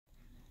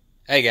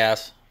Hey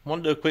guys, I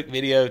want to do a quick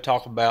video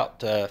talk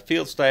about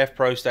field staff,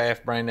 pro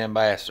staff, brand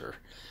ambassador.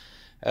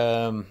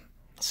 I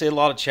see a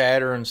lot of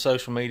chatter in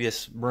social media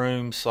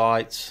rooms,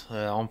 sites,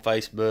 on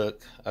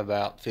Facebook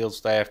about field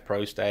staff,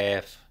 pro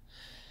staff,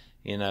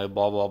 blah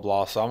blah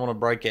blah. So I want to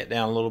break that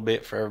down a little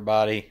bit for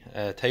everybody.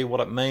 Tell you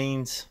what it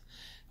means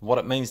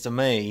to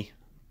me,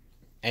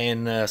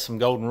 and some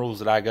golden rules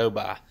that I go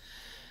by.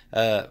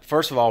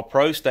 First of all,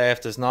 pro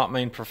staff does not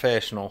mean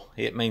professional;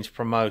 it means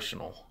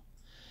promotional.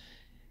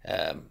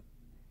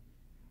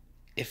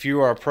 If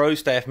you are a pro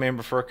staff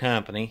member for a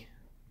company,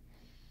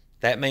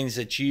 that means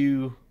that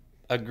you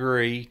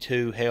agree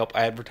to help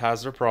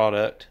advertise their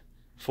product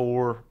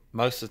for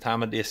most of the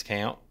time a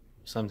discount.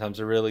 Sometimes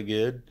they're really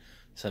good,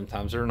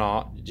 sometimes they're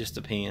not. It just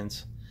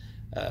depends.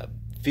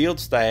 Field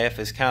staff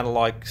is kind of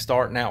like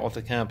starting out with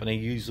a company.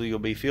 Usually you'll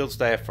be field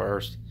staff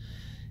first,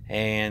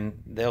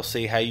 and they'll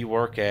see how you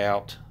work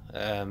out.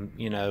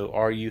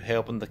 Are you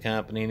helping the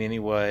company in any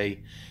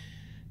way?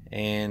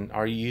 And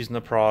are you using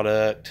the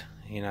product?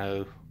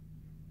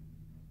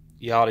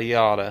 Yada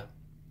yada.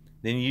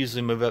 Then you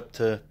usually move up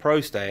to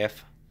pro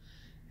staff,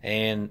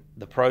 and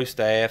the pro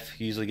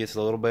staff usually gets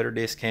a little better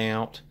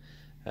discount.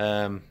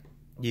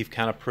 You've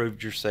kind of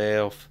proved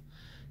yourself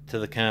to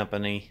the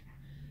company,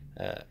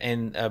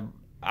 and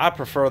I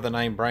prefer the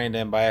name brand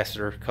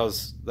ambassador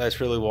because that's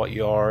really what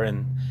you are.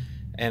 And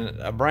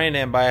a brand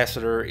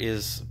ambassador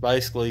is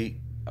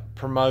basically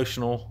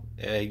promotional.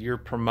 You're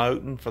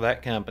promoting for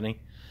that company.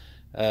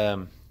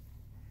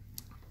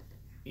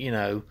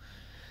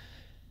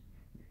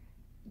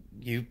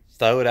 You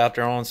throw it out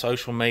there on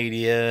social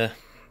media.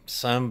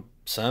 Some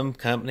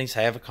companies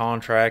have a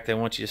contract they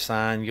want you to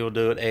sign. You'll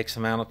do it X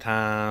amount of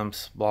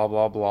times, blah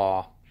blah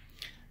blah.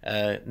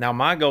 Now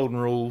my golden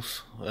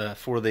rules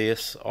for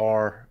this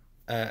are,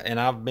 and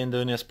I've been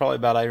doing this probably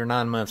about 8 or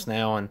 9 months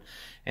now,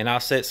 and I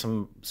set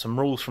some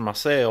rules for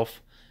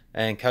myself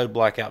and Code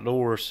Black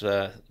Outdoors,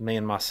 me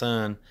and my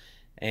son.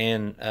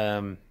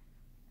 And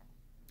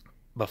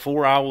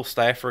before I will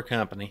staff for a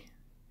company,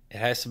 it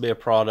has to be a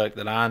product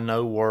that I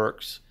know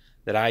works,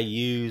 that I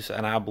use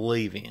and I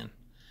believe in.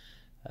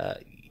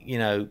 A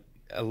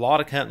lot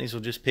of companies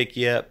will just pick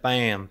you up,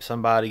 bam,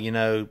 somebody,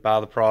 buy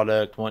the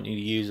product, want you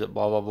to use it,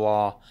 blah, blah,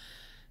 blah.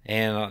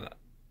 And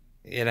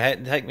it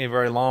hadn't taken me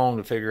very long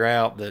to figure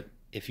out that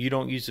if you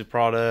don't use the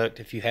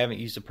product, if you haven't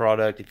used the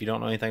product, if you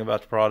don't know anything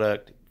about the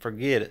product,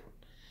 forget it.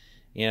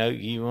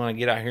 You want to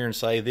get out here and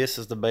say, this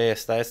is the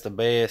best, that's the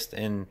best,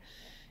 and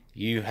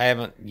you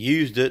haven't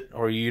used it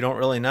or you don't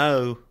really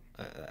know,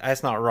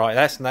 that's not right.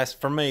 That's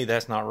for me,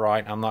 that's not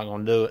right. I'm not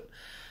going to do it.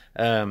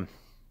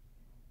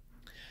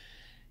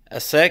 A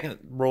second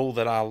rule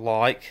that I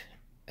like,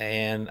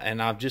 and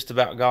I've just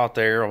about got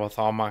there with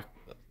all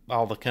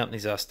the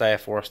companies I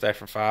staff for. I staff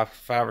for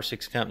five or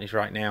six companies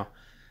right now.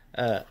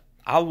 I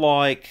don't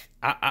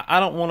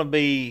want to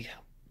be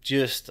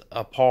just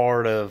a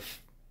part of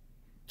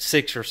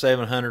 600 or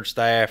 700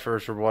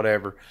 staffers or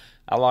whatever.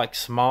 I like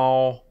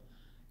small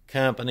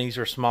companies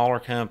or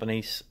smaller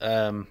companies.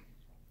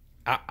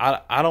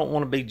 I don't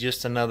want to be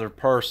just another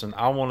person.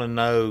 I want to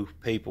know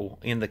people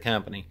in the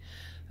company.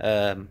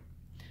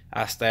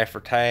 I staff for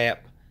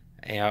TAP,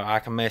 and I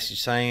can message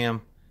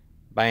Sam,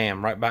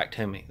 bam, right back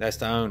to me. That's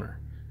the owner.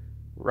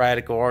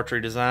 Radical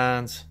Archery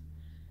Designs,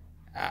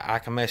 I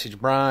can message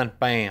Brian,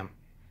 bam.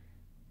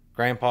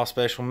 Grandpa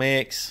Special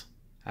Mix,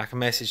 I can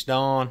message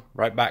Don,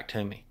 right back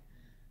to me.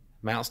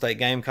 Mountain State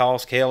Game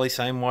Calls, Kelly,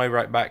 same way,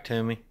 right back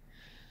to me.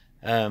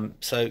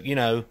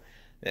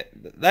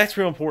 That's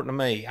real important to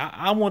me.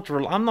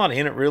 I'm not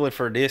in it really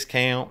for a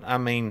discount. I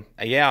mean,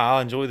 yeah, I'll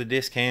enjoy the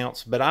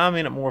discounts, but I'm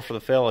in it more for the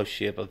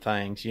fellowship of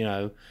things.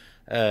 Getting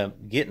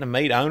to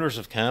meet owners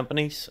of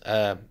companies,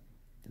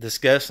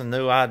 discussing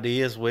new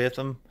ideas with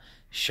them,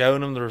 showing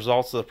them the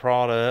results of the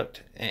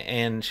product,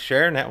 and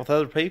sharing that with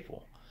other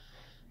people.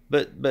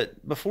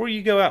 But before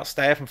you go out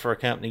staffing for a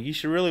company, you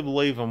should really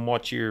believe in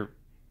what you're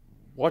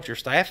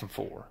staffing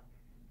for.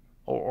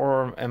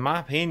 Or in my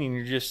opinion,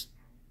 you're just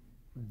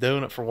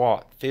doing it for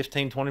what,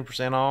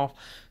 15-20% off,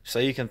 so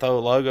you can throw a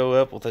logo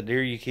up with a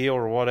deer you kill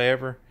or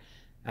whatever.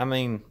 I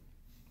mean,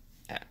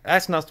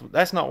 that's not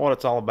what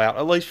it's all about,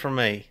 at least for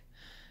me.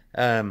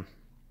 But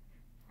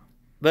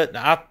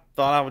I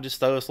thought I would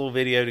just throw this little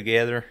video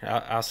together.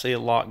 I see a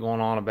lot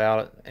going on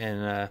about it,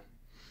 and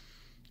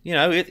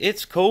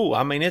it's cool.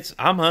 I mean,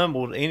 I'm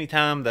humbled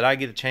anytime that I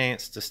get a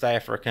chance to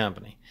staff for a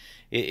company.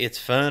 It's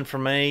fun for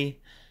me.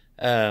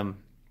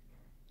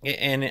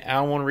 And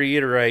I want to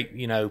reiterate,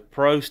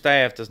 pro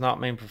staff does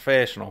not mean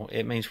professional.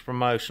 It means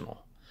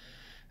promotional.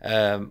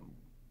 None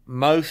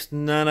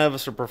of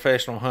us are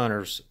professional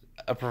hunters.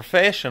 A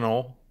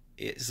professional,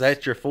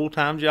 that's your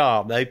full-time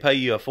job. They pay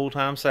you a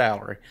full-time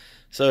salary.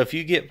 So if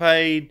you get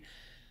paid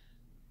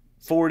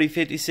 $40,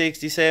 $50,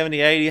 $60, $70,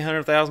 $80,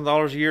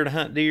 $100,000 a year to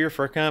hunt deer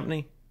for a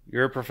company,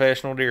 you're a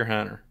professional deer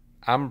hunter.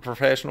 I'm a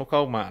professional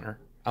coal miner.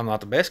 I'm not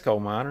the best coal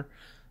miner,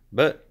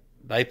 but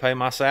they pay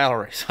my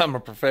salary, so I'm a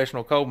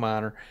professional coal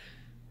miner,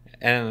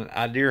 and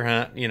I deer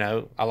hunt.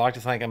 I like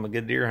to think I'm a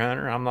good deer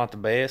hunter. I'm not the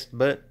best,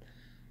 but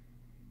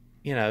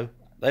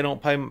They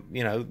don't pay,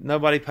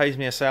 nobody pays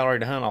me a salary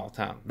to hunt all the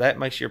time. That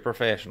makes you a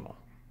professional.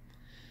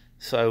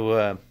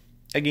 So,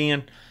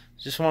 again,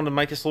 just wanted to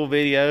make this little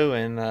video,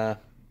 and I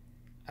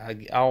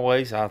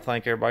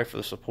thank everybody for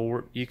the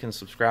support. You can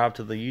subscribe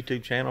to the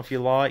YouTube channel if you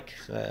like.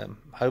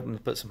 Hoping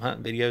to put some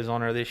hunting videos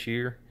on there this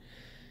year.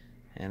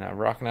 And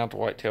rocking out the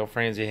Whitetail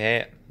Frenzy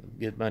hat.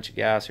 Good bunch of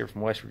guys here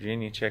from West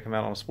Virginia. Check them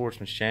out on the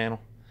Sportsman's Channel.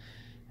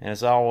 And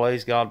as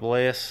always, God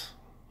bless.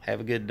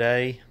 Have a good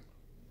day.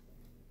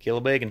 Kill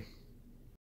a biggin.